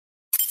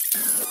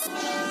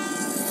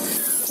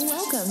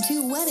Welcome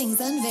to Weddings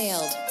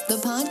Unveiled, the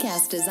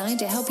podcast designed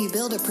to help you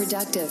build a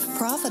productive,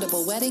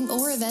 profitable wedding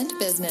or event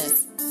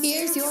business.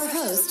 Here's your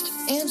host,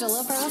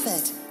 Angela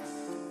Profit.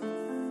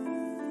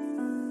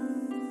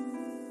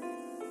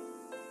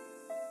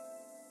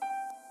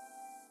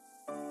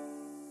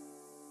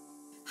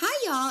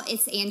 Hi, y'all.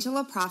 It's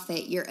Angela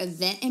Profit, your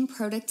event and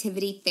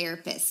productivity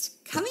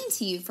therapist, coming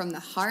to you from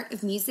the heart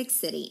of Music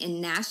City in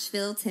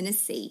Nashville,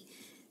 Tennessee.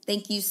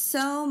 Thank you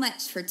so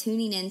much for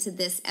tuning in to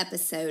this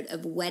episode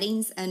of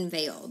Weddings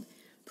Unveiled,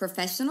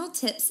 professional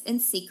tips and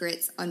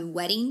secrets on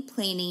wedding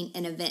planning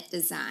and event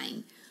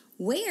design,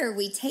 where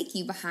we take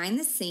you behind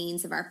the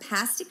scenes of our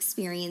past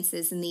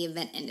experiences in the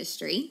event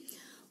industry,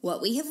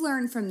 what we have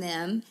learned from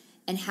them,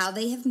 and how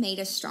they have made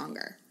us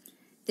stronger.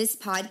 This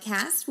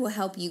podcast will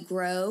help you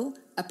grow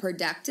a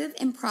productive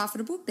and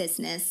profitable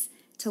business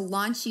to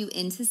launch you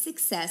into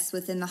success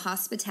within the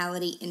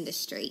hospitality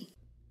industry.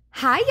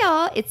 Hi,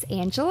 y'all. It's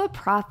Angela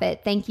Profit.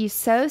 Thank you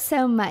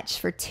so much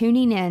for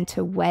tuning in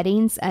to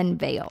Weddings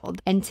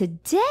Unveiled. And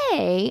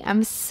today,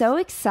 I'm so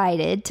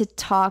excited to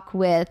talk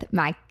with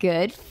my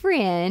good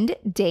friend,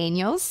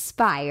 Daniel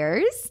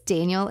Spires.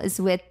 Daniel is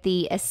with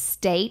the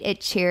estate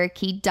at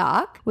Cherokee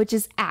Dock, which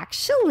is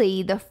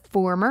actually the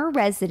former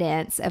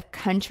residence of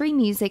country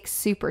music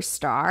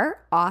superstar,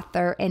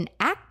 author, and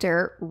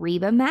actor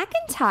Reba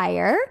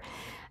McEntire.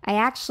 I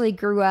actually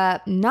grew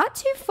up not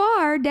too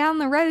far down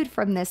the road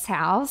from this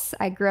house.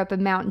 I grew up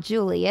in Mount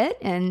Juliet,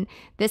 and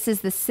this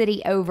is the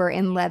city over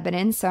in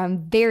Lebanon, so I'm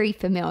very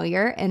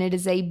familiar, and it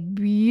is a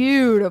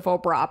beautiful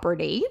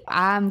property.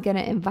 I'm going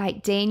to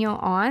invite Daniel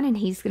on, and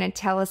he's going to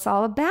tell us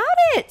all about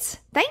it.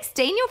 Thanks,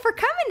 Daniel, for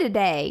coming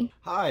today.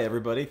 Hi,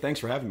 everybody. Thanks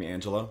for having me,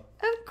 Angela.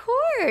 Of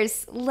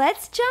course.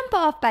 Let's jump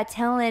off by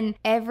telling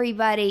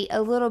everybody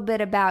a little bit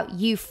about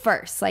you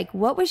first. Like,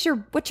 what's your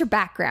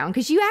background?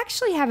 Because you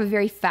actually have a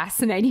very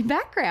fascinating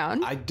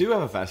background. I do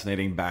have a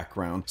fascinating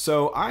background.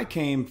 So I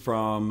came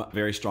from a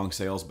very strong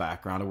sales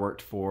background. I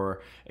worked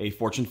for a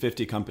Fortune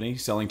 50 company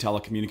selling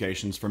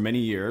telecommunications for many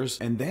years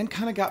and then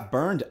kind of got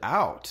burned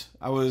out.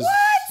 What?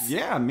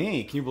 Yeah,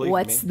 me. Can you believe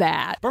What's me?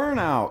 that?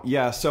 Burnout.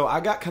 Yeah, so I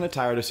got kind of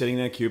tired of sitting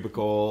in a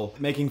cubicle,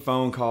 making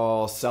phone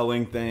calls,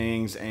 selling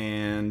things,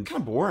 and kind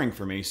of boring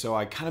for me. So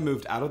I kind of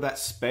moved out of that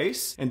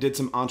space and did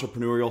some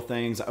entrepreneurial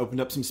things. I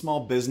opened up some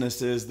small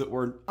businesses that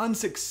were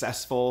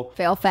unsuccessful.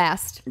 Fail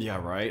fast.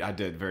 Yeah, right. I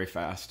did very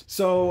fast.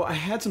 So I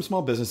had some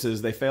small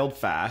businesses. They failed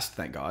fast,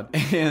 thank God.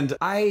 And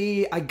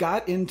I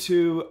got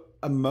into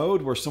a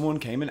mode where someone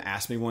came and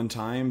asked me one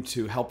time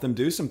to help them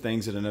do some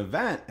things at an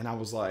event. And I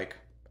was like,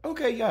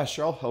 okay, yeah,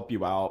 sure, I'll help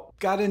you out.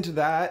 Got into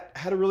that,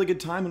 had a really good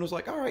time, and was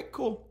like, all right,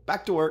 cool,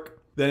 back to work.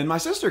 Then my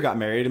sister got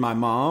married, and my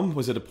mom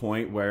was at a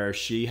point where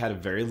she had a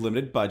very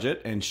limited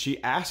budget, and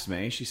she asked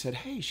me, she said,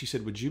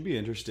 would you be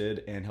interested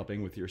in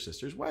helping with your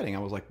sister's wedding? I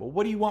was like, well,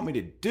 what do you want me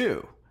to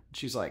do?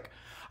 She's like,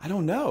 I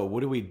don't know, what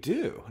do we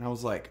do? And I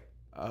was like,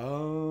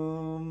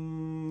 oh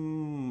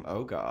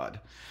God.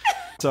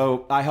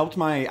 So I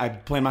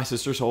planned my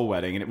sister's whole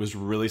wedding, and it was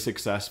really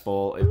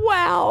successful.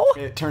 Wow.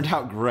 It turned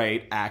out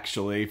great,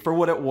 actually. For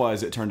what it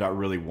was, it turned out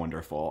really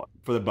wonderful.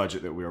 For the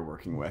budget that we were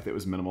working with, it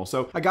was minimal.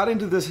 So I got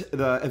into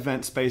the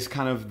event space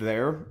kind of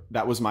there.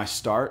 That was my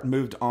start.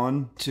 Moved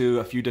on to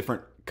a few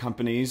different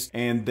companies,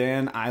 and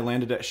then I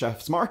landed at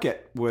Chef's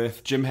Market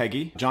with Jim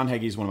Heggie. John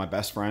Heggie is one of my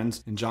best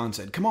friends, and John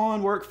said, come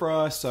on, work for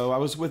us. So I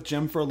was with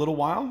Jim for a little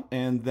while,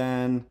 and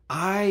then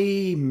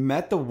I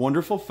met the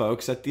wonderful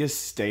folks at the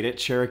estate at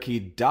Cherokee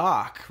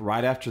Dock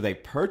right after they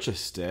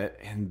purchased it.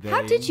 And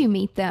How did you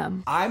meet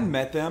them? I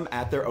met them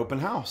at their open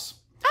house.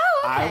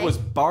 Oh, okay. I was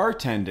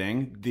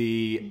bartending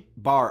the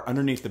bar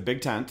underneath the big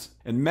tent,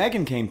 and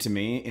Megan came to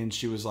me, and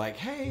she was like,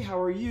 hey, how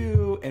are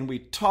you? And we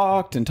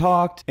talked,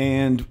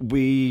 and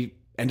we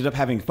ended up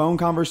having phone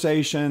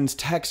conversations,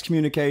 text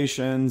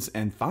communications,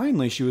 and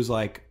finally she was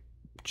like,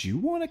 do you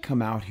want to come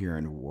out here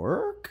and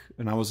work?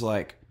 And I was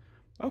like,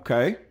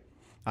 okay.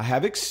 I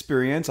have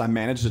experience. I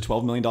managed a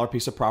 $12 million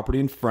piece of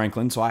property in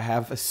Franklin, so I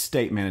have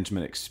estate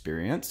management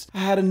experience. I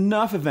had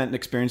enough event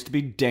experience to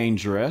be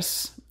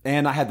dangerous,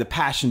 and I had the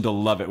passion to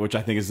love it, which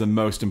I think is the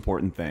most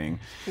important thing.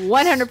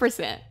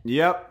 100%.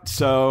 Yep.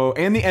 So,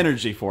 and the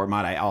energy for it,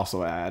 might I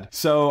also add.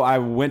 So I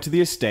went to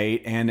the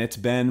estate, and it's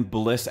been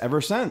bliss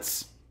ever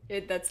since.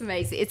 That's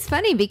amazing. It's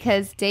funny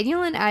because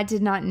Daniel and I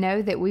did not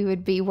know that we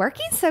would be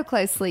working so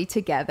closely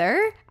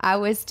together. I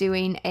was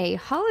doing a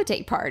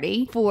holiday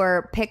party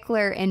for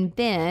Pickler and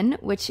Ben,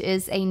 which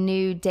is a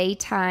new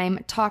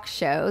daytime talk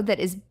show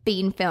that is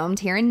being filmed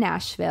here in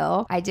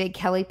Nashville. I did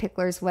Kelly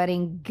Pickler's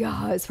wedding,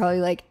 God, it's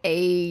probably like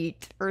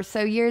 8 or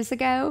so years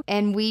ago.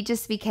 And we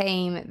just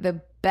became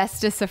the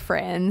bestest of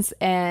friends.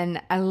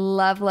 And I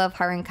love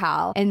her and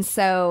Kyle. And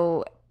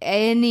so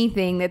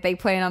anything that they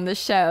plan on the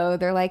show,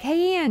 they're like,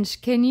 hey,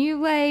 Ange, can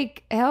you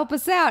like help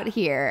us out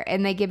here?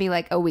 And they give me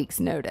like a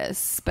week's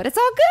notice, but it's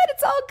all good.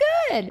 It's all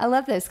good. I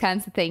love those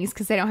kinds of things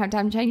because they don't have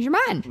time to change your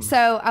mind.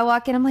 So I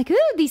walk in, I'm like, ooh,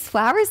 these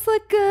flowers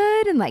look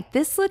good. And like,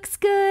 this looks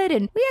good.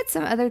 And we had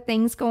some other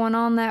things going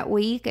on that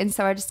week. And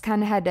so I just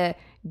kind of had to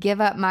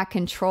give up my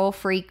control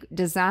freak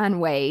design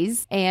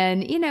ways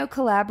and,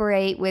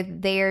 collaborate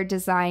with their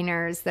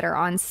designers that are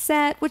on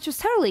set, which was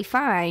totally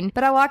fine.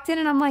 But I walked in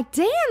and I'm like,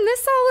 damn,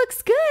 this all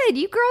looks good.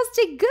 You girls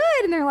did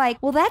good. And they're like,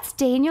 well, that's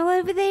Daniel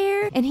over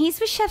there. And he's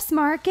with Chef's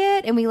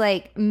Market. And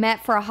we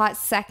met for a hot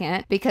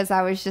second because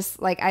I was just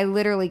I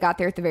literally got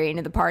there at the very end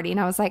of the party and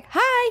I was like,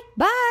 hi,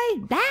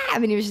 bye, bye. I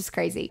mean, it was just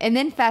crazy. And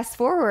then fast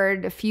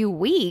forward a few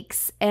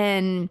weeks,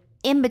 and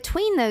in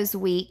between those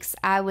weeks,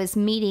 I was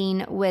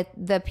meeting with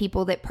the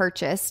people that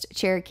purchased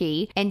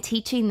Cherokee and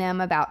teaching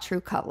them about true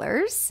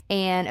colors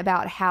and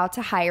about how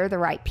to hire the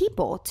right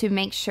people to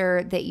make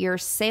sure that your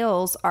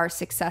sales are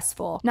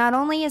successful. Not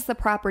only is the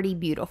property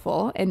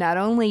beautiful, and not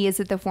only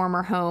is it the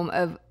former home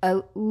of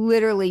a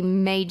literally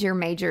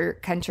major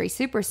country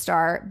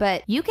superstar,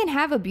 but you can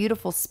have a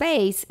beautiful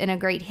space and a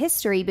great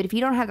history, but if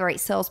you don't have the right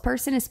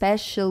salesperson,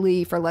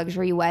 especially for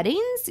luxury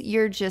weddings,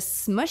 you're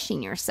just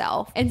smushing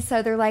yourself. And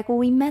so they're like, well,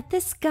 we met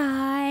this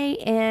guy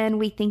and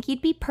we think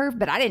you'd be perfect,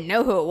 but I didn't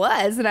know who it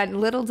was, and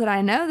little did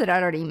I know that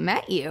I'd already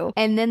met you.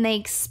 And then they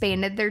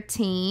expanded their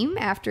team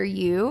after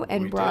you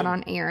and brought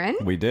on Aaron.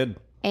 We did.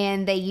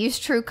 And they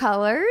used True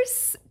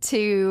Colors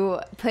to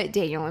put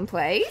Daniel in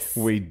place.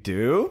 We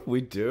do,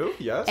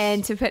 yes.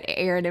 And to put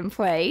Aaron in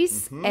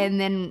place. Mm-hmm.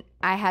 And then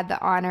I had the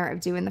honor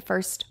of doing the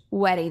first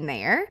wedding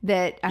there.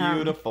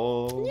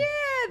 Beautiful.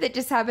 Yeah, that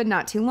just happened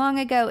not too long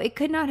ago. It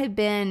could not have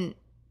been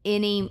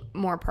any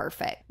more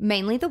perfect.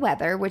 Mainly the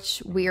weather,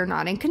 which we are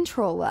not in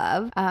control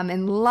of,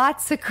 and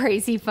lots of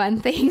crazy fun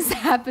things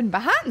happen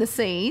behind the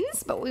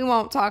scenes, but we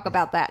won't talk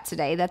about that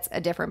today. That's a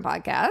different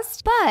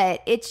podcast.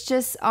 But it's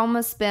just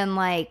almost been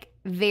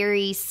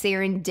very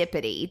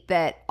serendipity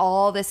that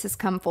all this has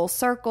come full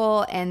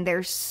circle, and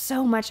there's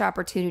so much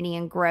opportunity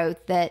and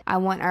growth that I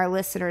want our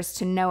listeners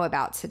to know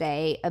about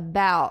today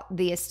about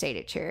the estate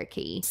at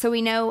Cherokee. So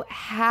we know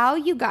how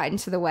you got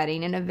into the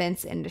wedding and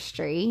events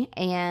industry,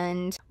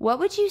 and what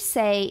would you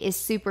say is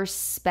super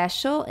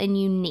special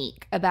and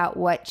unique about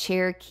what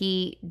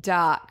Cherokee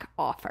Dock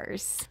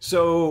offers?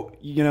 So,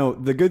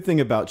 the good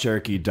thing about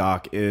Cherokee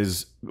Dock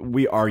is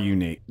we are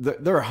unique.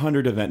 There are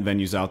 100 event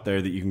venues out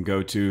there that you can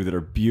go to that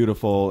are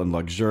beautiful and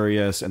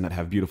luxurious and that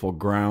have beautiful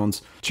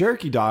grounds.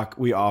 Cherokee Dock,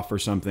 we offer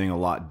something a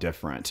lot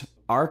different.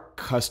 Our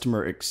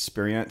customer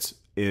experience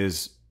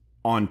is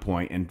on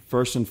point, and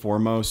first and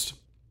foremost,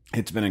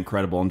 it's been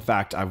incredible. In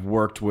fact, I've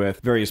worked with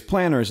various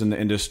planners in the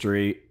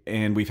industry,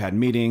 and we've had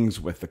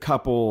meetings with the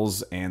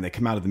couples, and they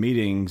come out of the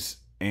meetings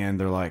and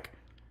they're like,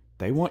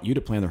 they want you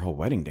to plan their whole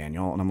wedding,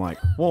 Daniel. And I'm like,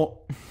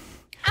 well...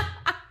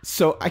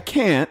 So I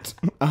can't.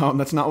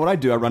 That's not what I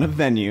do. I run a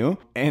venue.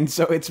 And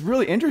so it's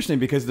really interesting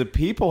because the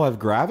people have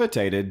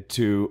gravitated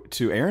to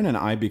Aaron and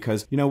I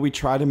because, we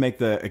try to make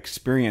the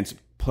experience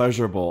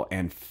pleasurable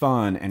and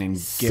fun and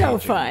engaging. So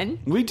fun.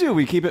 We do.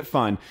 We keep it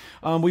fun.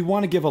 We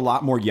want to give a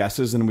lot more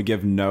yeses than we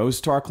give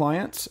nos to our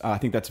clients. I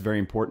think that's very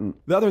important.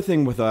 The other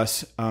thing with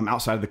us,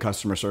 outside of the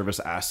customer service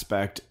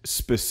aspect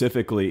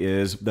specifically,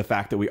 is the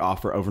fact that we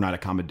offer overnight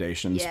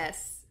accommodations.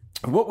 Yes.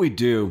 What we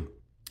do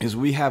is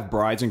we have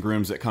brides and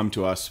grooms that come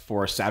to us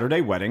for a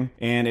Saturday wedding,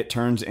 and it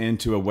turns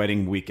into a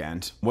wedding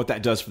weekend. What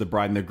that does for the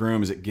bride and the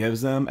groom is it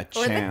gives them a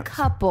chance. Or the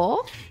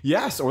couple.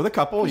 Yes, or the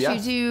couple,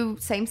 yes. You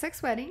do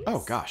same-sex weddings.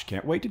 Oh, gosh,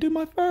 can't wait to do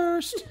my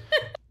first.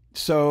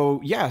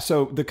 So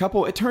the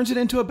couple, it turns it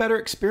into a better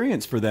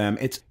experience for them.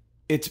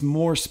 It's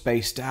more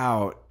spaced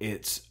out.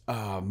 It's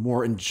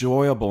more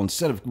enjoyable.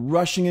 Instead of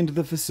rushing into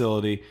the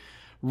facility,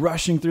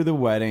 rushing through the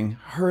wedding,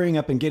 hurrying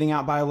up and getting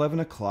out by 11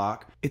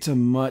 o'clock. It's a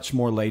much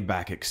more laid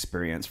back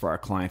experience for our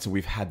clients, and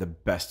we've had the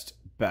best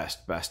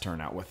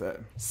turnout with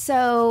it.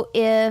 So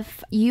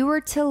if you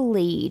were to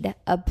lead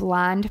a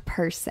blind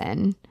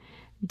person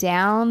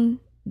down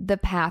the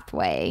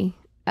pathway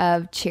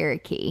of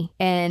Cherokee,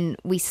 and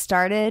we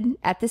started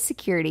at the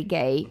security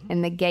gate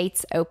and the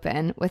gates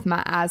open with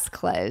my eyes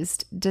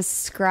closed,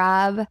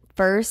 describe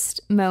first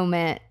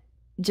moment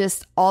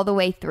just all the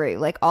way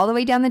through, all the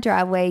way down the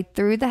driveway,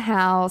 through the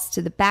house,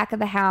 to the back of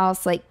the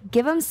house,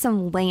 give them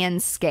some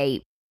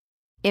landscape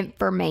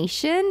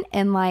information,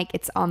 and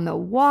it's on the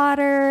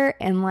water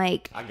and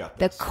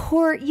the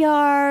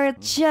courtyard.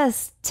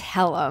 Just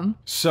tell them.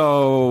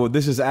 So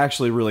this is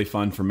actually really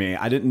fun for me.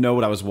 I didn't know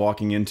what I was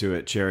walking into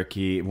at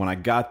Cherokee. When I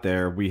got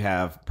there, we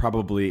have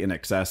probably in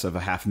excess of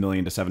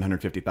 $500,000 to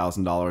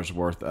 $750,000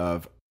 worth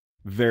of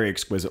very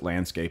exquisite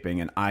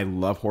landscaping, and I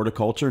love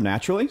horticulture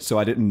naturally, so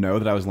I didn't know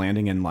that I was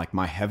landing in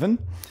my heaven.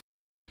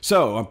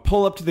 So I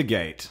pull up to the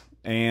gate,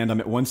 and I'm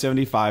at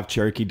 175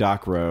 Cherokee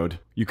Dock Road.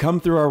 You come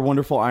through our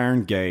wonderful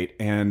iron gate,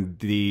 and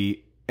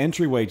the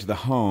entryway to the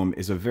home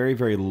is a very,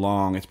 very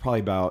long, it's probably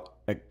about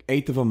an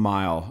eighth of a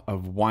mile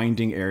of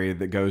winding area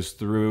that goes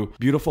through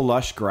beautiful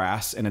lush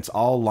grass, and it's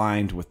all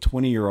lined with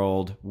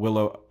 20-year-old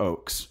willow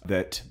oaks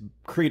that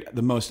create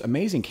the most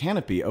amazing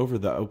canopy over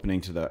the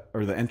opening to the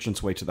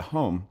entranceway to the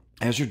home.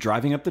 As you're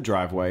driving up the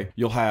driveway,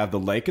 you'll have the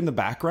lake in the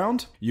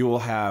background. You will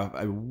have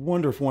a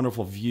wonderful,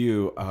 wonderful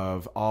view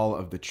of all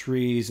of the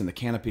trees and the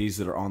canopies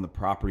that are on the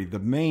property. The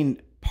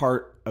main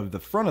part of the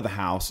front of the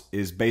house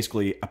is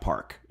basically a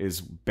park, is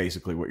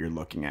basically what you're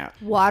looking at.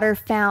 Water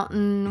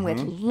fountain with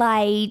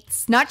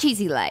lights, not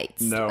cheesy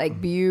lights, No.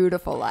 like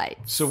beautiful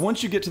lights. So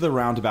once you get to the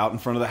roundabout in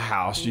front of the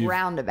house,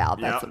 Roundabout,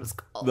 that's Yep. what it's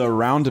called. The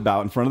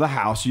roundabout in front of the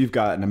house, you've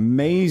got an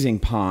amazing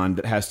pond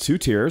that has 2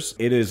 tiers.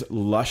 It is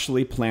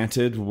lushly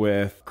planted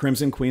with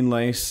crimson queen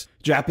lace,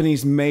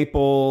 Japanese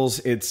maples.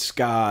 It's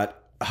got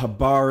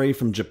Habari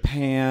from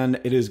Japan.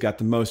 It has got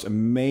the most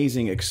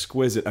amazing,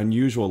 exquisite,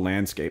 unusual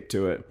landscape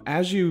to it.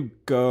 As you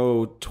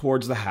go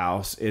towards the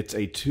house, it's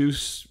a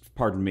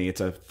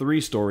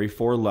 3-story,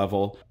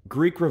 4-level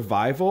Greek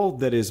revival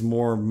that is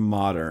more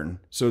modern.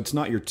 So it's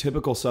not your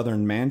typical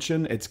Southern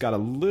mansion. It's got a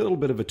little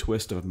bit of a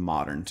twist of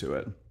modern to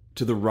it.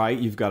 To the right,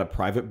 you've got a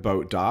private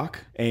boat dock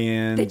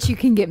and That you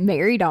can get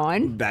married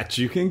on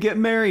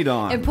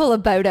and pull a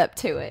boat up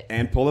to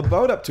it. pull a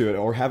boat up to it,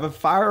 or have a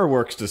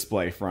fireworks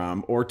display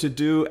from, or to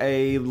do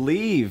a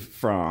leave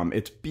from.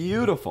 It's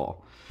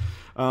beautiful.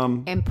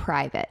 And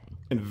private.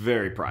 And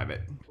very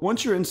private.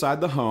 Once you're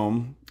inside the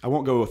home, I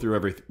won't go through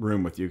every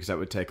room with you because that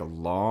would take a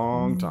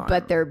long time.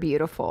 But they're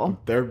beautiful.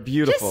 They're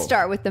beautiful. Just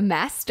start with the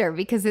master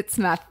because it's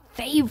my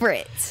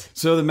favorite.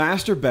 So the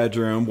master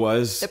bedroom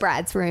was The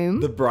bride's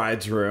room. the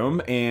bride's room,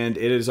 and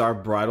it is our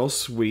bridal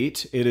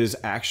suite. It is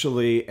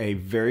actually a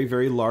very,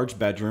 very large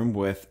bedroom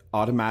with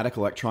automatic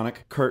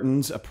electronic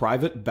curtains, a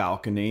private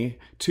balcony,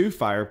 2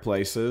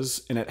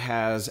 fireplaces, and it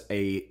has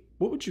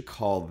what would you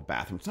call the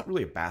bathroom? It's not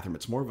really a bathroom.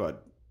 It's more of a...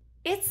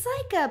 It's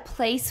like a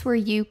place where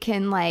you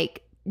can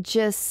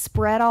just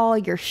spread all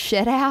your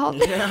shit out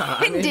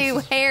and do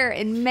hair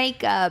and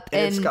makeup.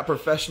 And it's got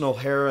professional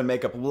hair and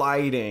makeup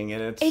lighting,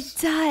 and It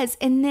does.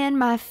 And then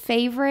my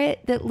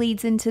favorite that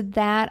leads into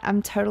that,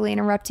 I'm totally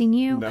interrupting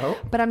you. No.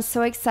 But I'm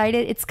so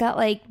excited. It's got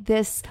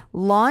this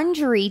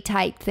laundry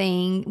type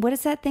thing. What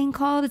is that thing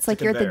called? It's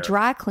like you're at the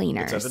dry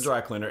cleaners. It's at the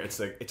dry cleaner.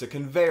 It's a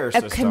conveyor A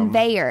system.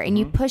 conveyor. And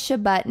you push a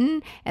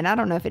button. And I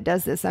don't know if it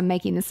does this. I'm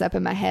making this up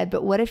in my head.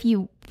 But what if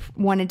you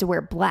wanted to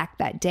wear black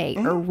that day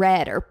or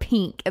red or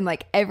pink and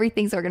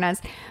everything's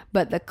organized?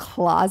 But the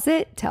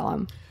closet, tell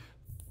them.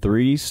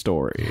 3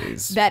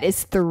 stories. That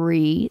is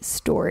 3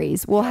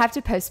 stories. We'll have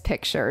to post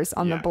pictures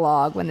on the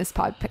blog when this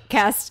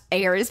podcast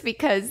airs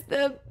because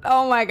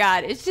oh my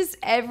God, it's just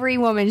every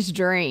woman's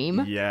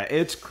dream. Yeah,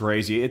 it's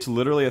crazy. It's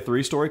literally a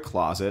 3-story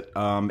closet.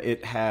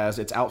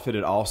 It's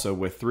outfitted also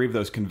with 3 of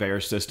those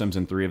conveyor systems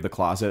in 3 of the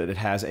closet. It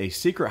has a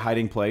secret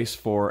hiding place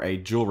for a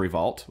jewelry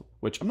vault,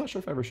 which I'm not sure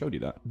if I ever showed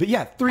you that. But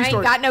yeah, 3 I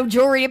stories. ain't got no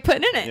jewelry to put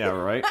in it. Yeah,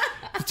 right.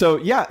 So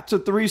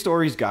 3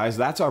 stories, guys.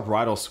 That's our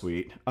bridal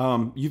suite.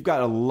 You've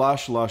got a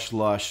lush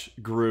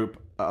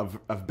group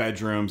of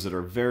bedrooms that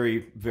are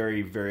very,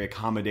 very, very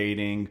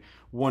accommodating,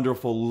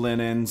 wonderful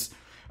linens.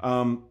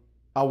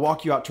 I'll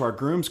walk you out to our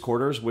groom's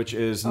quarters, which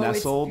is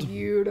nestled. It's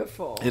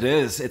beautiful. It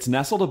is. It's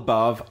nestled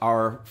above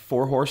our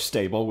 4-horse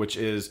stable, which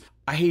is,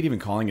 I hate even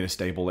calling it a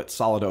stable. It's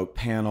solid oak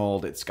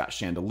paneled. It's got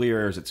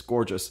chandeliers. It's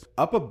gorgeous.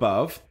 Up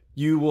above,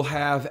 you will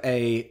have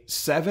a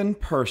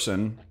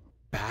 7-person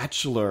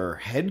bachelor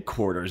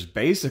headquarters,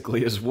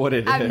 basically, is what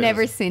it is. I've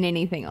never seen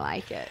anything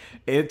like it.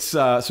 It's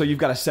so you've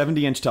got a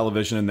 70-inch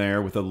television in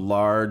there with a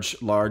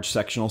large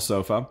sectional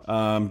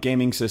sofa,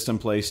 gaming system,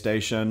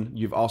 PlayStation.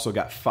 You've also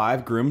got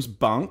 5 groom's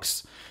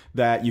bunks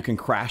that you can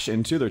crash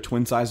into. They're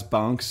twin-size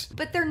bunks.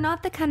 But they're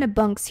not the kind of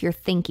bunks you're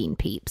thinking,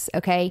 peeps,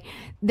 okay?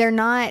 They're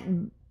not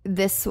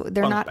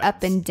they're not beds.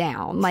 up and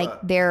down.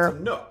 They're it's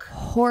a nook.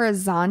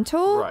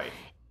 horizontal. Right.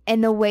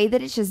 And the way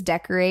that it's just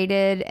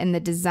decorated and the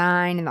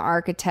design and the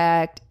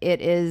architect, it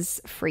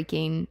is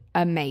freaking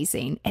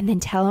amazing. And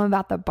then tell them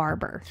about the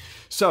barber.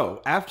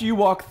 So after you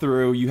walk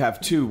through, you have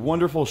 2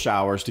 wonderful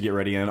showers to get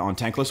ready in on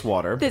tankless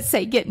water. That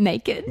say get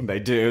naked. They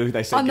do.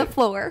 They say On the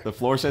floor. The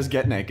floor says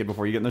get naked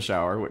before you get in the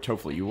shower, which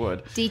hopefully you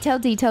would. Detail,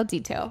 detail,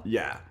 detail.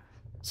 Yeah.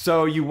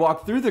 So you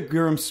walk through the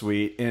groom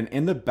suite, and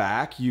in the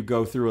back, you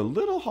go through a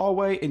little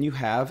hallway, and you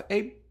have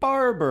a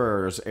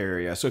barber's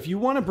area. So if you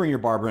want to bring your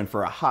barber in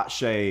for a hot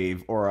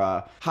shave or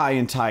a high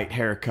and tight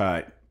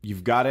haircut,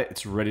 you've got it.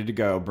 It's ready to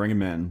go. Bring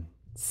him in.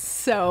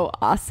 So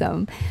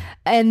awesome.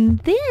 And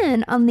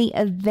then on the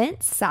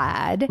event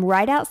side,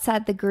 right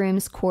outside the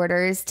groom's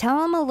quarters, tell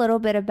them a little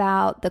bit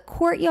about the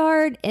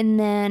courtyard and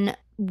then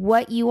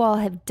what you all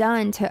have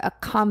done to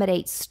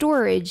accommodate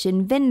storage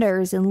and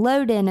vendors and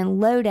load in and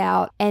load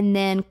out. And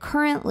then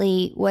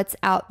currently what's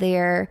out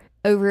there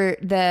over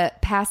the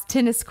past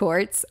tennis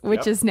courts,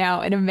 which is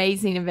now an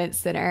amazing event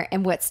center,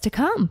 and what's to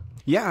come.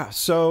 Yeah,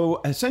 so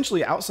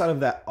essentially outside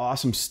of that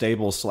awesome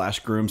stable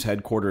 / groom's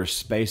headquarters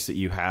space that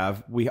you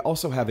have, we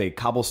also have a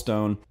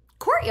cobblestone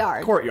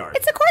Courtyard.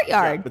 It's a courtyard.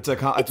 Yeah, it's a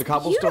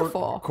cobblestone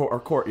beautiful.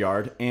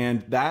 Courtyard,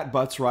 and that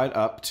butts right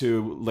up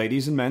to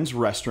ladies and men's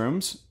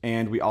restrooms.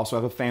 And we also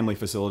have a family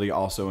facility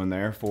also in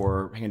there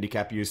for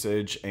handicap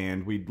usage.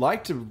 And we'd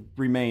like to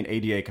remain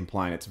ADA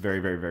compliant. It's very,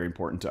 very, very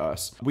important to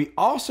us. We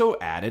also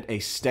added a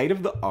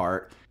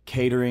state-of-the-art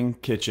catering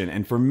kitchen.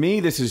 And for me,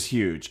 this is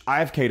huge.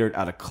 I've catered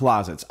out of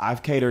closets.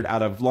 I've catered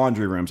out of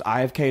laundry rooms.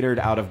 I have catered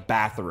out of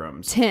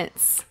bathrooms.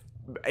 Tents.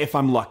 If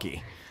I'm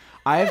lucky.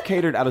 I have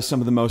catered out of some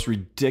of the most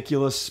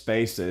ridiculous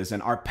spaces,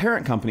 and our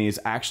parent company is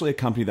actually a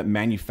company that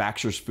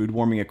manufactures food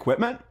warming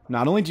equipment.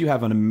 Not only do you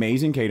have an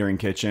amazing catering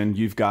kitchen,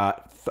 you've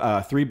got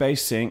 3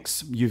 base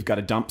sinks, you've got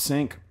a dump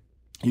sink,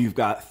 you've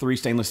got 3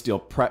 stainless steel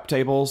prep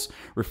tables,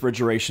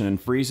 refrigeration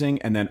and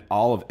freezing, and then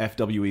all of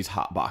FWE's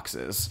hot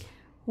boxes.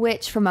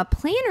 Which, from a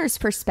planner's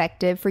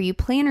perspective, for you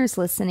planners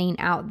listening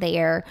out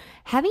there,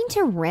 having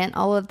to rent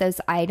all of those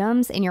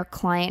items and your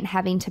client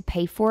having to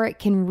pay for it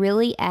can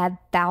really add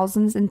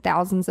thousands and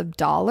thousands of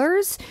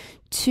dollars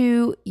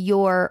to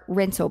your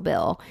rental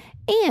bill.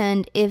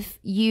 And if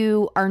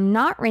you are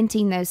not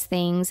renting those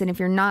things, and if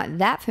you're not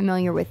that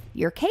familiar with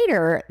your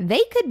caterer,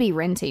 they could be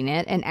renting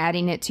it and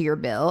adding it to your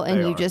bill,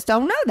 and you just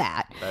don't know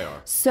that. They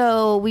are.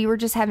 So we were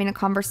just having a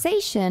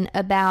conversation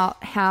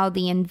about how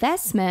the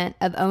investment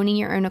of owning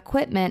your own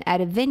equipment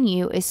at a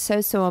venue is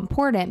so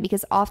important,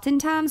 because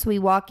oftentimes we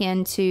walk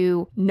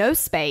into no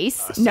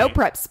space, no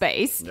prep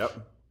space.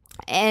 Yep.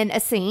 And a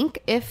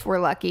sink, if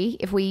we're lucky,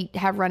 if we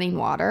have running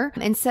water.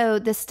 And so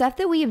the stuff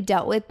that we have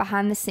dealt with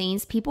behind the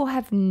scenes, people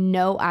have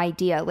no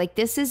idea. Like,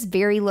 this is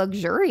very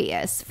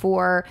luxurious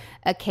for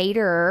a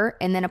caterer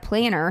and then a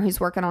planner who's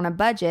working on a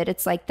budget.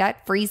 It's like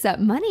that frees up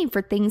money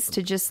for things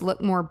to just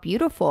look more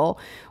beautiful,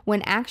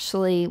 when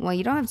actually, well,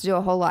 you don't have to do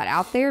a whole lot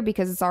out there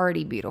because it's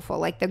already beautiful.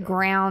 Like, the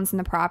grounds and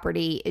the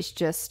property is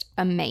just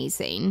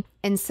amazing.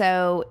 And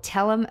so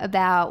tell them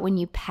about when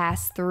you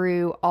pass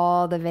through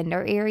all the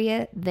vendor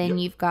area, then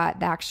you've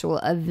got the actual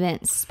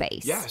event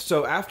space. Yeah,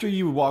 so after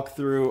you walk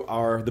through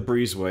the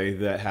breezeway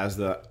that has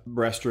the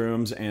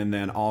restrooms and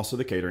then also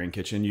the catering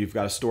kitchen, you've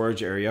got a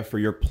storage area for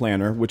your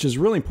planner, which is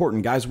really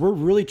important. Guys, we're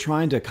really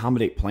trying to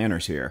accommodate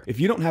planners here. If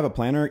you don't have a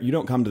planner, you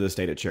don't come to the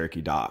state at Cherokee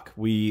Dock.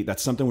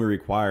 That's something we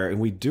require, and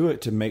we do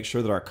it to make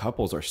sure that our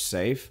couples are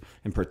safe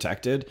and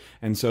protected,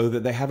 and so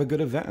that they have a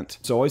good event.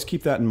 So always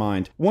keep that in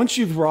mind. Once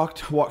you've walked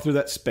through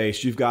that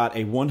space, you've got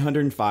a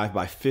 105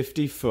 by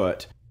 50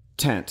 foot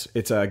tent.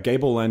 It's a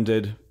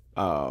gable-ended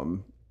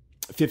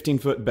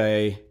 15-foot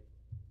bay,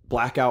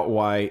 blackout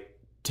white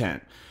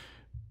tent.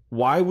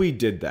 Why we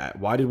did that?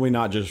 Why did we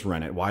not just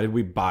rent it? Why did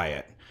we buy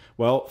it?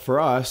 Well, for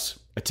us,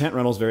 a tent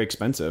rental is very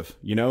expensive.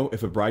 You know,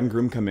 if a bride and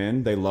groom come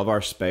in, they love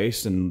our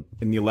space, and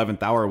in the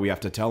 11th hour, we have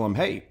to tell them,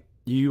 hey,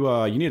 you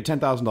need a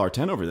 $10,000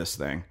 tent over this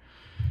thing.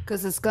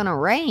 Because it's going to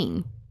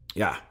rain.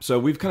 Yeah. So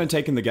we've kind of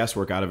taken the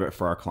guesswork out of it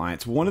for our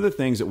clients. One of the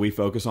things that we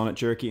focus on at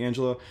Cherokee,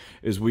 Angela,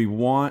 is we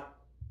want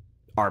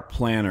our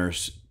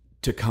planners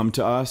to come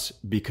to us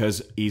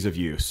because ease of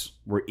use.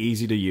 We're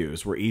easy to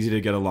use. We're easy to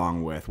get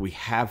along with. We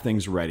have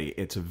things ready.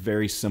 It's a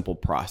very simple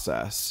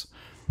process.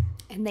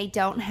 And they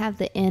don't have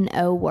the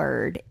NO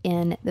word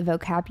in the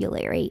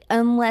vocabulary,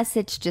 unless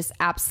it's just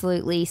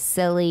absolutely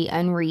silly,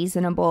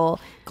 unreasonable.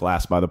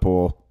 Glass by the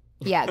pool.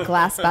 Yeah,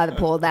 glass by the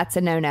pool, that's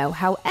a no-no.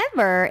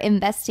 However,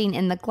 investing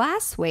in the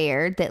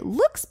glassware that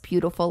looks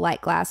beautiful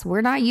like glass, we're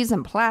not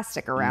using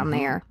plastic around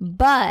there.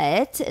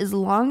 But as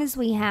long as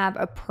we have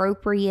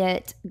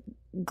appropriate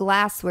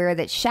glassware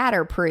that's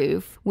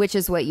shatterproof, which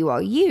is what you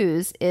all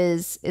use,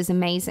 is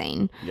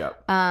amazing.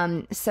 Yep.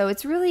 So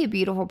it's really a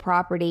beautiful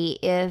property.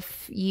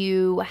 If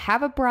you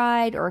have a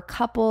bride or a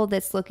couple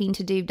that's looking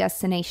to do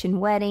destination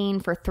wedding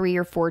for 3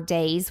 or 4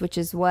 days, which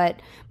is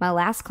what my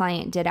last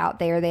client did out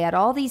there. They had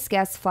all these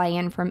guests fly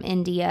in from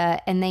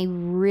India, and they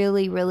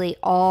really, really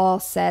all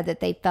said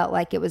that they felt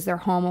like it was their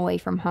home away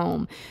from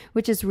home,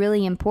 which is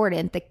really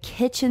important. The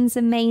kitchen's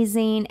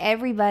amazing.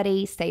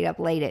 Everybody stayed up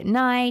late at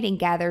night and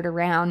gathered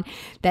around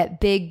that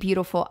big,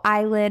 beautiful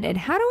island. And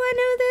how do I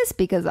know this?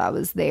 Because I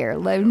was there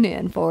loading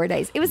in 4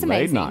 days. It was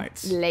amazing.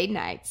 Late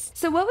nights.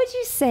 So what would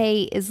you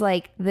say is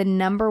like the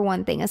number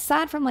one thing,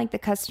 aside from like the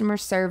customer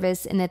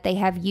service and that they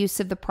have use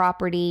of the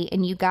property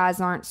and you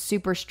guys aren't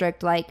super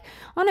strict? Like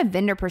on a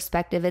vendor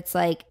perspective, it's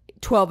like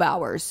 12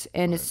 hours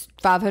and it's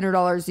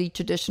 $500 each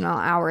additional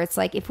hour. It's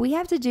like if we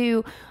have to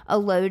do a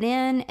load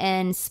in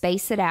and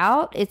space it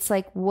out, it's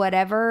like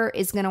whatever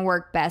is going to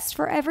work best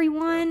for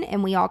everyone,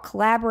 and we all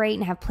collaborate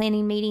and have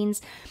planning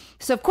meetings.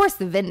 So of course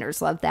the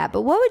vendors love that,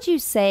 but what would you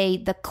say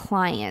the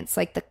clients,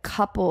 like the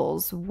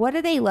couples, what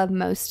do they love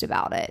most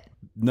about it?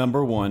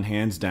 Number one,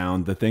 hands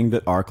down, the thing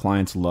that our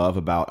clients love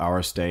about our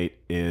estate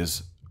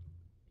is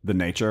the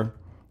nature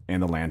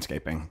and the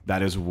landscaping.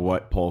 That is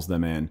what pulls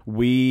them in.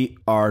 We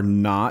are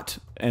not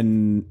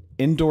an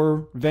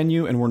indoor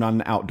venue and we're not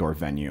an outdoor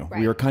venue. Right.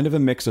 We are kind of a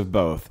mix of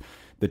both.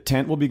 The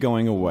tent will be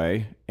going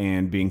away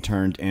and being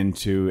turned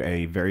into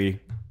a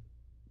very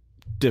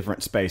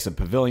different space, a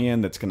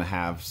pavilion that's going to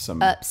have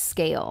some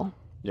upscale.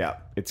 Yeah,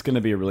 it's going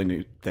to be a really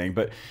new thing.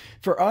 But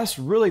for us,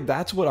 really,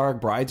 that's what our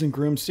brides and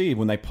grooms see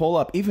when they pull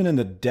up, even in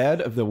the dead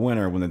of the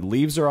winter, when the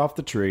leaves are off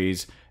the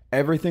trees,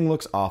 everything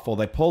looks awful.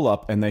 They pull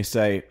up and they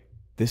say,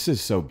 this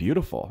is so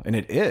beautiful. And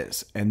it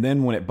is. And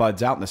then when it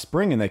buds out in the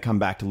spring and they come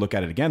back to look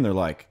at it again, they're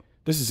like,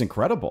 this is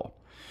incredible.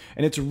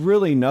 And it's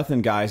really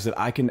nothing, guys, that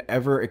I can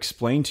ever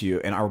explain to you.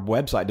 And our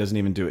website doesn't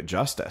even do it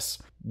justice.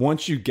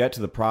 once you get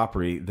to the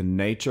property, the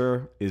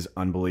nature is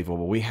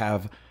unbelievable. We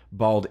have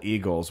bald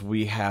eagles,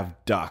 we have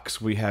ducks,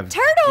 we have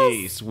turtles,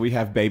 geese, we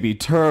have baby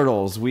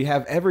turtles, we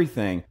have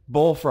everything.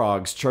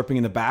 Bullfrogs chirping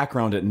in the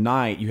background at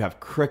night. You have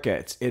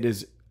crickets.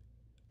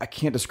 I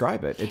can't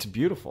describe it. It's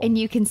beautiful. And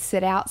you can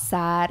sit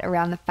outside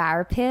around the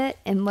fire pit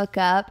and look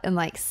up and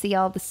like see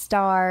all the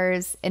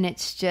stars. And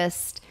it's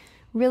just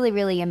really,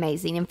 really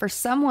amazing. And for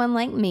someone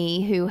like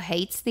me who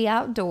hates the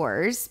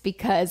outdoors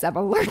because I'm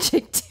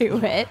allergic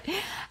to it,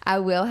 I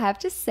will have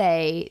to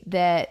say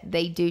that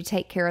they do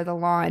take care of the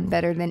lawn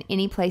better than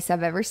any place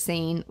I've ever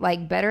seen,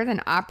 like better than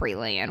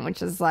Opryland,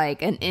 which is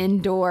like an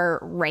indoor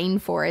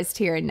rainforest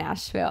here in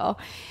Nashville.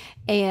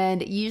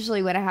 And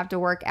usually when I have to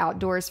work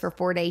outdoors for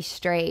 4 days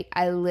straight,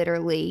 I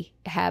literally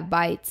have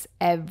bites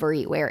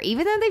everywhere,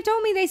 even though they've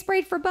told me they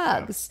sprayed for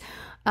bugs.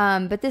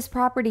 But this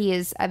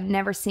property I've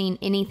never seen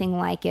anything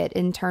like it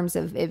in terms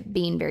of it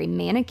being very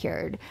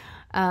manicured.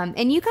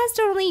 And you guys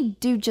don't only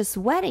do just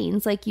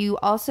weddings, like you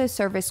also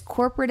service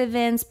corporate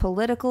events,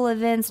 political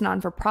events,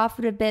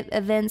 non-for-profit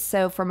events.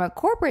 So from a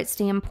corporate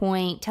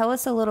standpoint, tell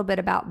us a little bit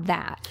about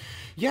that.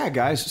 Yeah,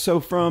 guys. So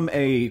from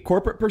a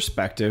corporate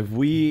perspective,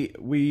 we're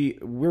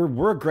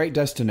a great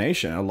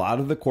destination. A lot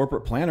of the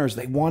corporate planners,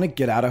 they want to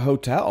get out of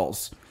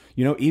hotels.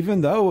 You know,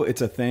 even though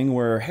it's a thing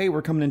where, hey,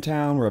 we're coming in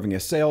town, we're having a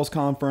sales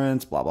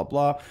conference, blah, blah,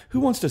 blah.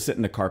 Who wants to sit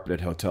in a carpeted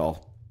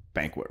hotel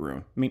banquet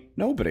room? I mean,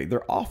 nobody.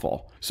 They're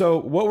awful. So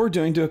what we're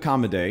doing to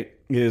accommodate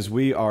is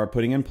we are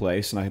putting in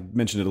place, and I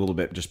mentioned it a little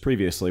bit just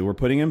previously, we're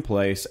putting in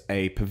place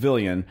a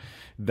pavilion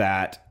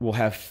that will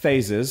have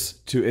phases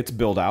to its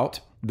build out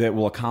that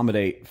will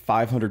accommodate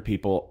 500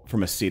 people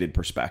from a seated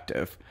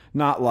perspective.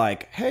 Not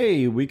like,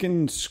 hey, we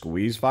can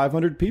squeeze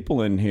 500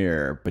 people in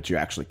here, but you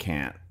actually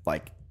can't.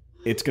 Like,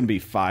 it's going to be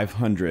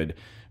 500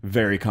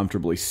 very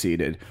comfortably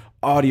seated.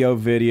 Audio,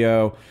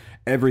 video,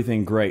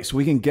 everything great. So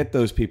we can get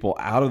those people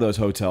out of those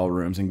hotel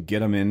rooms and get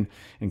them in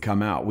and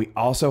come out. We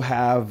also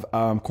have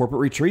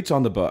corporate retreats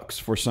on the books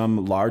for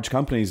some large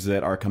companies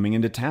that are coming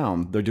into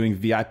town. They're doing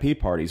VIP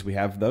parties. We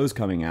have those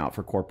coming out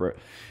for corporate.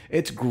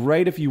 It's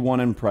great if you want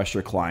to impress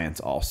your clients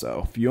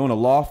also. If you own a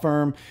law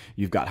firm,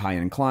 you've got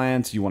high-end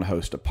clients, you want to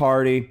host a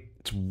party,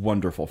 it's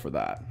wonderful for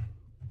that.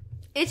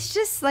 It's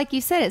just, like you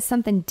said, it's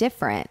something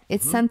different.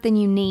 It's something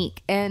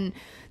unique. And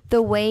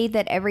the way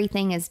that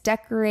everything is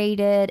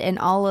decorated and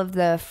all of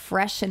the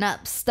freshen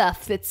up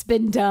stuff that's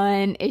been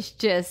done, it's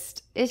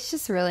just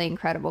really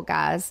incredible,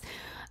 guys.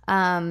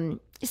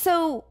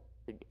 So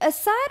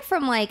aside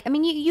from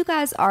you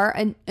guys are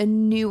a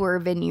newer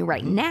venue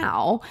right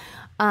now.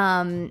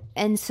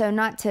 And so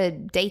not to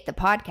date the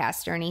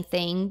podcast or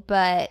anything,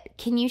 but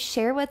can you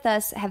share with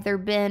us, have there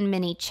been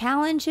many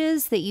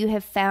challenges that you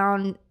have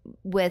found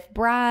with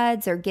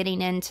brides or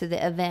getting into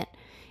the event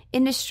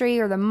industry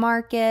or the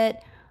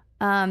market?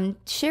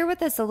 Share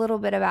with us a little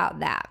bit about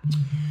that.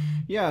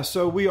 Yeah,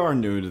 so we are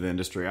new to the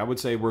industry. I would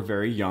say we're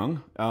very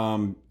young.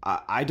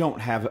 I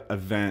don't have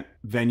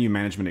venue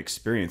management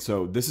experience,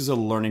 so this is a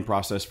learning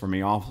process for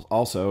me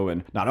also.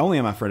 And not only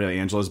am I a friend of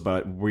Angela's,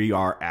 but we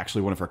are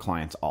actually one of her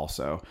clients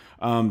also.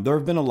 There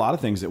have been a lot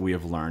of things that we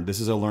have learned. This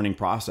is a learning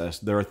process.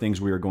 There are things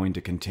we are going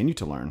to continue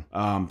to learn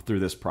through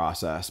this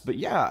process. But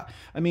yeah,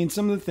 I mean,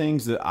 some of the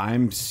things that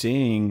I'm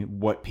seeing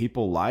what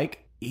people like,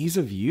 ease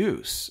of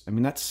use. I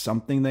mean, that's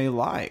something they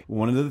like.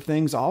 One of the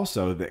things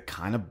also that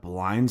kind of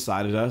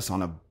blindsided us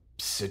on a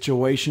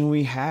situation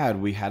we had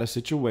a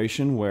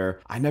situation where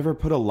I never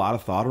put a lot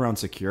of thought around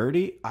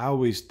security. I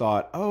always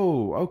thought,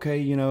 oh,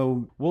 okay,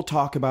 we'll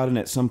talk about it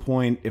at some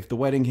point. If the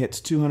wedding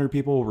hits 200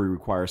 people, we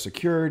require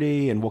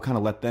security and we'll kind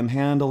of let them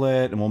handle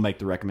it and we'll make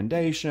the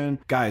recommendation.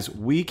 Guys,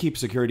 we keep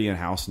security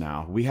in-house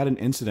now. We had an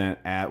incident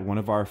at one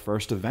of our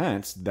first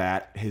events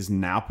that has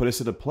now put us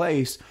at a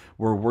place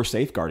where we're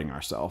safeguarding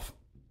ourselves.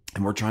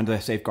 And we're trying to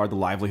safeguard the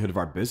livelihood of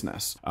our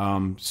business.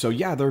 So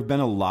yeah, there have been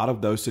a lot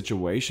of those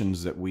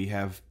situations that we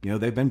have,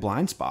 they've been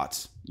blind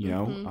spots,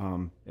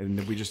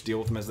 and we just deal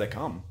with them as they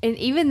come. And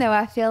even though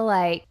I feel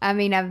like,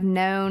 I've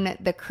known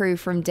the crew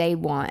from day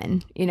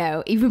one,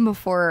 even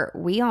before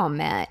we all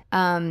met,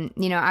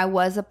 I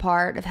was a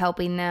part of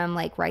helping them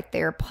write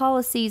their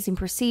policies and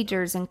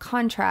procedures and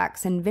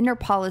contracts and vendor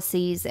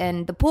policies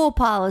and the pool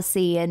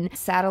policy, and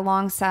sat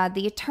alongside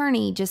the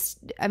attorney.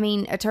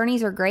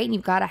 Attorneys are great and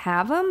you've got to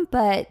have them,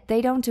 but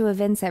they don't do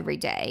events every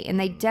day, and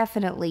they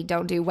definitely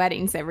don't do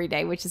weddings every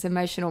day, which is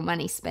emotional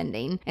money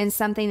spending. And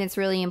something that's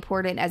really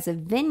important as a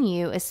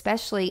venue,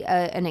 especially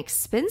an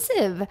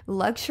expensive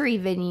luxury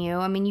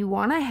venue, you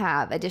want to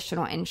have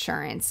additional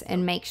insurance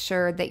and make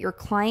sure that your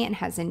client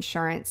has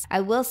insurance.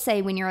 I will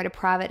say, when you're at a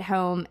private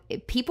home,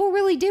 people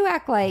really do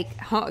act like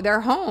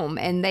they're home,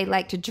 and they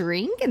like to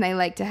drink and they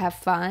like to have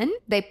fun.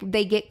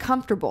 They get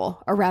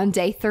comfortable around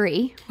day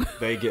 3.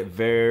 They get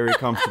very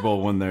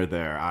comfortable when they're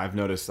there. I've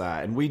noticed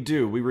that. And we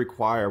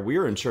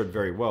are insured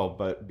very well,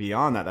 but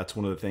beyond that, that's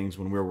one of the things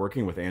when we were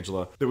working with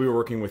Angela that we were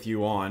working with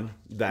you on,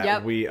 that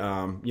yep.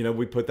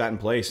 We put that in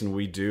place, and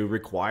we do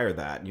require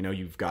that.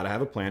 You've got to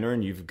have a planner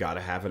and you've got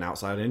to have an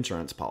outside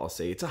insurance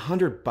policy. It's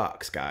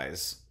 $100,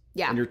 guys.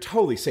 Yeah. And you're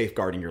totally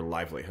safeguarding your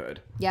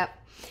livelihood. Yep.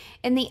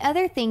 And the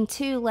other thing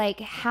too,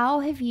 like, how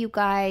have you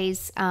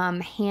guys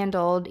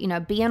handled,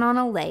 being on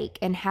a lake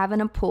and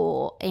having a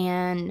pool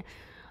and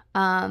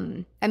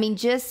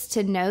just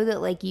to know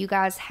that like you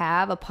guys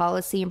have a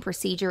policy and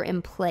procedure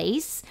in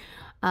place.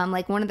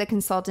 Like one of the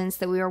consultants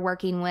that we were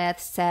working with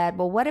said,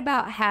 well, what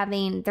about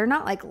having, they're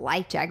not like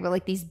life jacket, but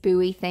like these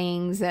buoy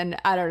things. And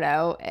I don't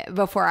know,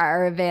 before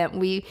our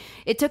event,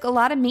 it took a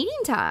lot of meeting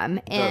time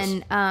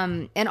and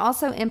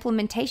also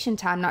implementation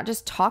time, not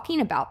just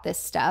talking about this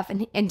stuff.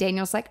 And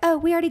Daniel's like, oh,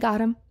 we already got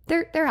them.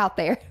 They're out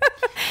there.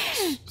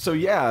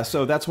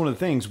 So that's one of the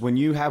things when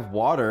you have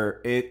water,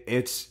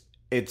 it's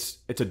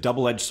a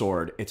double-edged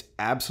sword. It's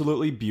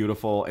absolutely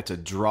beautiful. It's a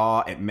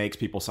draw. It makes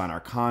people sign our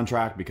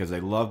contract because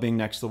they love being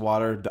next to the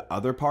water. The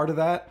other part of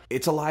that,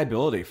 it's a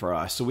liability for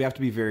us. So we have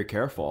to be very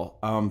careful.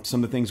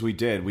 Some of the things we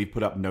did, we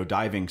put up no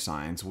diving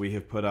signs. We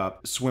have put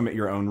up swim at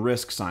your own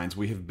risk signs.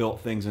 We have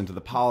built things into the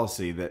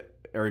policy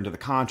or into the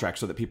contract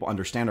so that people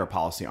understand our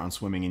policy on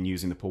swimming and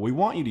using the pool. We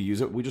want you to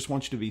use it. We just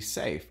want you to be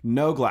safe.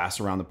 No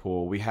glass around the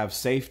pool. We have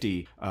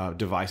safety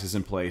devices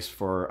in place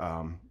for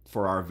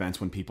our events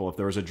if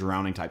there was a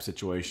drowning type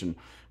situation.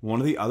 One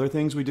of the other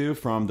things we do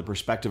from the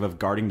perspective of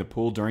guarding the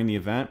pool during the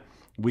event,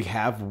 we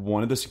have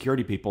one of the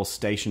security people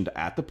stationed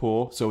at the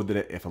pool so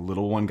that if a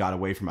little one got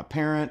away from a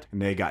parent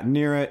and they got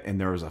near it and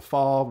there was a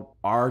fall,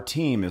 our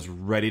team is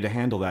ready to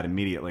handle that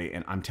immediately.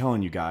 And I'm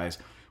telling you guys,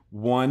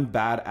 one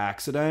bad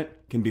accident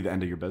can be the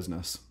end of your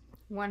business.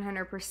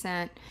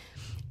 100%.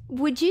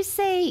 Would you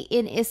say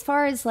as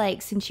far as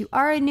like, since you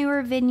are a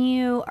newer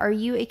venue, are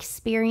you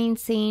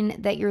experiencing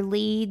that your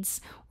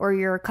leads or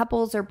your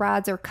couples or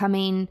brides are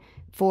coming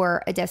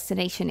for a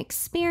destination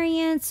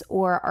experience,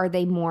 or are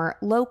they more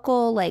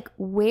local? Like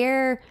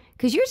where,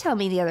 because you were telling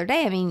me the other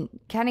day,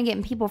 kind of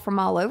getting people from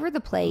all over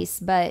the place,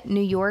 but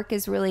New York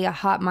is really a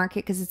hot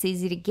market because it's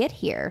easy to get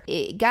here.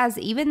 Guys,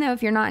 even though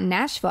if you're not in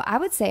Nashville, I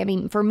would say,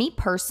 for me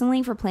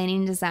personally, for planning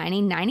and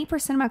designing,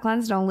 90% of my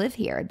clients don't live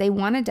here. They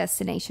want a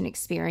destination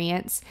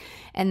experience.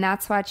 And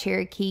that's why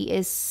Cherokee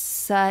is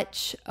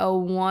such a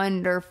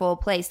wonderful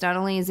place. Not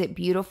only is it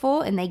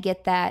beautiful and they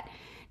get that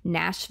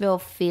Nashville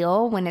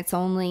feel when it's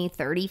only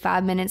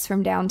 35 minutes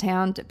from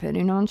downtown,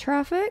 depending on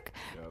traffic.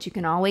 Yep. But you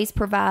can always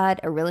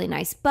provide a really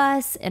nice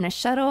bus and a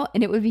shuttle,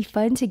 and it would be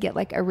fun to get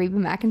like a Reba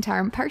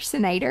McEntire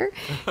impersonator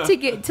to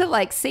get to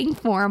like sing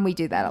for them. We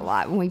do that a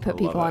lot when we put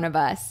people on a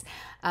bus.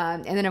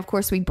 And then of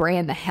course we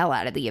brand the hell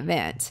out of the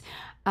event.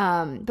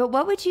 But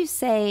what would you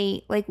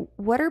say, like,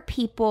 what are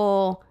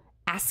people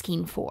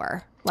asking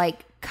for?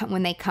 Like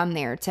when they come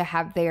there to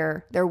have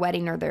their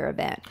wedding or their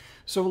event?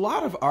 So a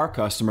lot of our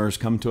customers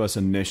come to us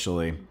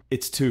initially.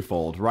 It's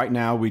twofold. Right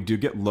now, we do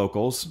get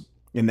locals,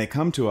 and they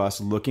come to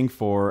us looking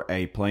for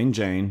a plain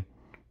Jane,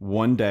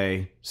 1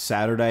 day,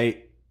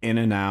 Saturday, in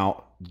and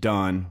out,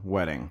 done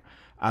wedding.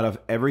 Out of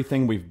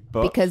everything we've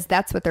booked. Because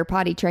that's what they're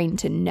potty trained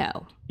to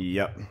know.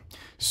 Yep.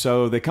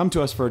 So they come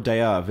to us for a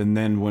day of, and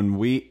then when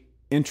we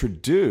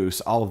introduce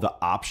all of the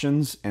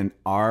options and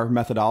our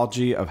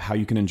methodology of how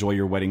you can enjoy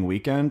your wedding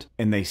weekend,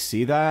 and they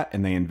see that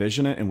and they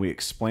envision it and we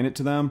explain it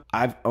to them,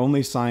 I've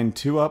only signed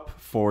 2 up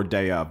for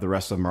day of. The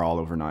rest of them are all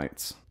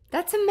overnights.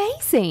 That's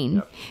amazing.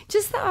 Yep.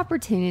 Just the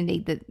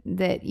opportunity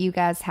that you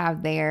guys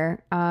have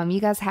there. You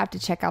guys have to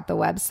check out the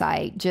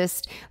website.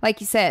 Just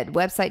like you said,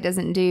 website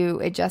doesn't do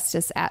it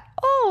justice at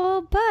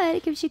all, but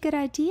it gives you a good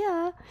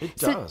idea. It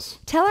does. So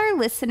tell our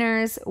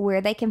listeners where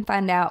they can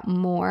find out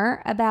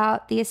more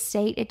about the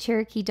estate at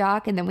Cherokee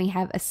Dock, and then we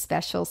have a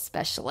special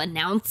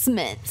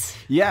announcement.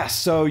 Yes,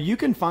 so you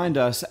can find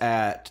us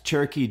at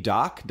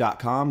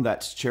CherokeeDock.com.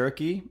 That's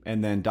Cherokee,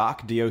 and then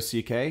dock,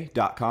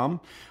 DOCK.com.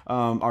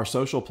 Our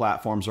social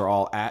platforms are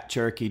all at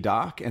Cherokee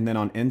Dock, and then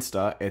on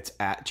Insta, it's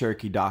at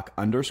Cherokee Dock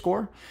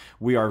 _.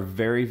 We are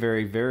very,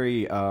 very,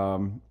 very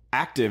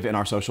active in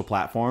our social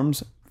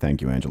platforms.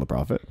 Thank you, Angela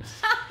Prophet.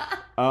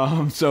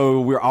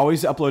 So we're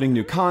always uploading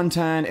new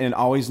content and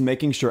always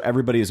making sure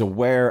everybody is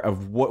aware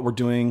of what we're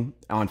doing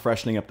on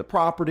freshening up the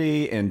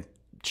property and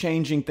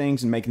changing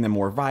things and making them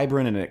more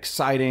vibrant and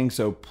exciting.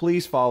 So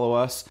please follow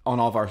us on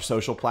all of our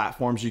social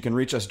platforms. You can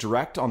reach us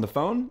direct on the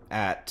phone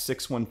at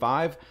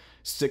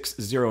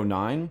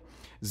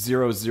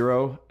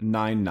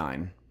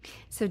 615-609-0099.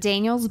 So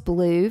Daniel's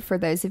blue, for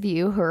those of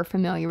you who are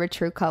familiar with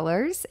True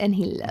Colors, and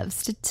he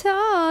loves to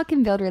talk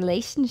and build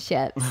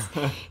relationships.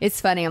 It's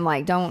funny. I'm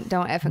like, don't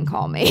effing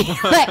call me.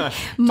 Like,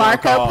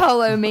 Marco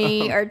Polo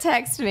me or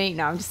text me.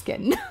 No, I'm just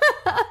kidding.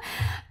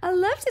 I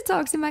love to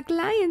talk to my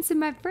clients and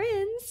my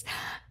friends.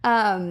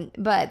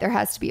 But there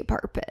has to be a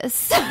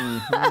purpose,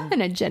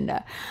 an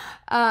agenda.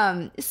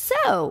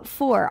 So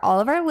for all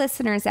of our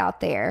listeners out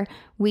there,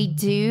 we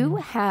do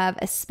have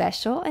a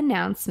special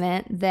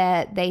announcement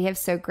that they have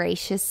so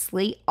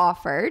graciously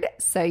offered.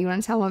 So you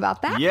want to tell them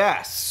about that?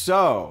 Yes.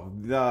 So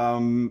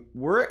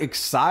we're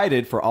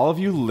excited for all of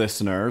you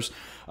listeners.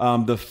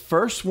 The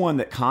first one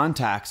that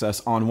contacts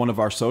us on one of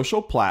our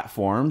social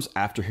platforms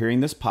after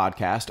hearing this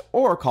podcast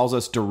or calls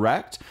us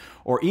direct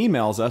or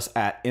emails us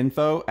at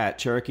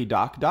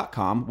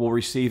info@CherokeeDock.com will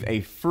receive a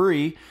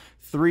free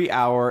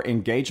 3-hour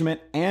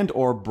engagement and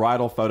or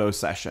bridal photo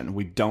session.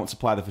 We don't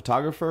supply the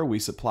photographer. We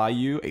supply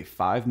you a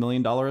 $5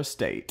 million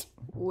estate.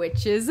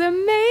 Which is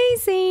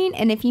amazing.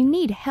 And if you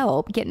need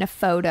help getting a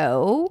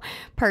photo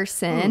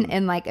person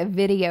and like a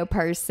video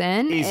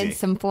person and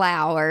some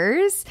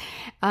flowers,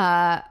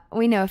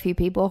 we know a few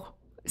people.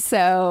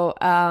 So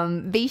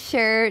be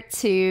sure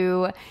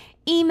to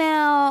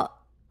email,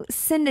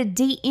 send a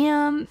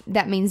DM.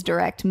 That means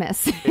direct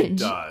message. It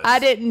does. I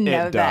didn't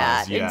know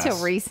that yes.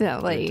 until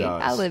recently. It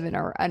does. I live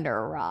under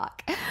a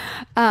rock.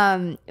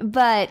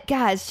 But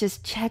guys,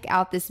 just check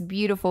out this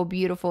beautiful,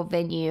 beautiful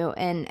venue.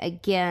 And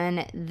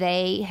again,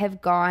 they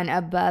have gone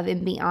above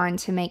and beyond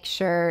to make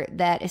sure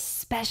that,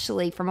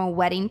 especially from a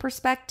wedding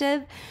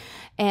perspective,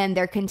 and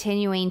they're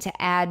continuing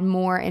to add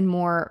more and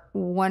more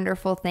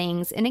wonderful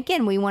things. And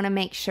again, we want to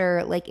make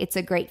sure like it's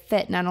a great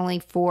fit, not only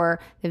for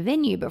the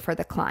venue, but for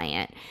the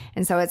client.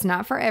 And so it's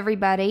not for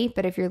everybody,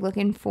 but if you're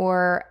looking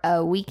for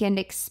a weekend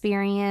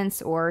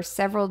experience or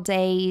several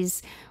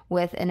days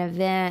with an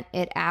event,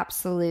 it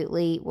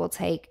absolutely will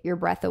take your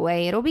breath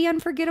away. It'll be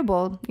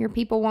unforgettable. Your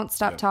people won't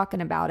stop talking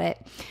about it.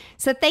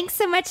 So thanks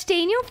so much,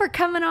 Daniel, for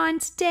coming on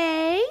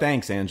today.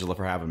 Thanks, Angela,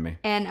 for having me.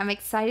 And I'm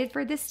excited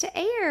for this to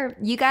air.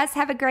 You guys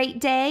have a great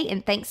day,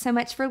 and thanks so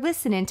much for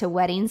listening to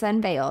Weddings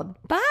Unveiled.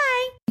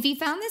 Bye. If you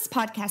found this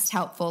podcast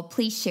helpful,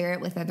 please share it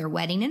with other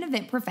wedding and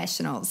event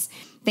professionals.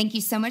 Thank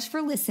you so much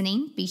for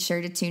listening. Be sure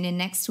to tune in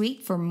next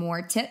week for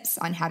more tips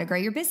on how to grow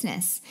your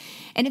business.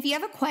 And if you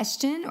have a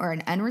question or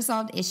an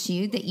unresolved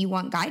issue that you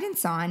want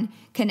guidance on,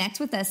 connect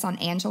with us on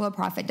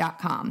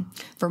angelaprofit.com.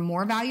 For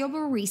more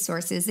valuable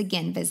resources,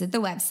 again, visit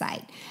the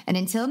website. And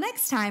until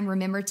next time,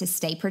 remember to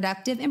stay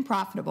productive and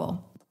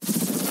profitable.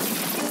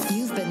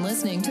 You've been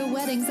listening to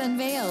Weddings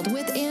Unveiled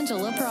with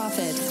Angela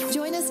Profit.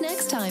 Join us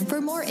next time for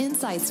more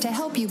insights to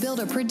help you build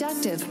a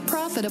productive,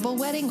 profitable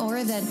wedding or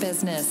event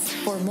business.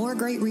 For more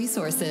great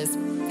resources,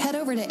 head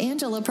over to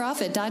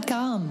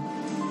angelaprofit.com.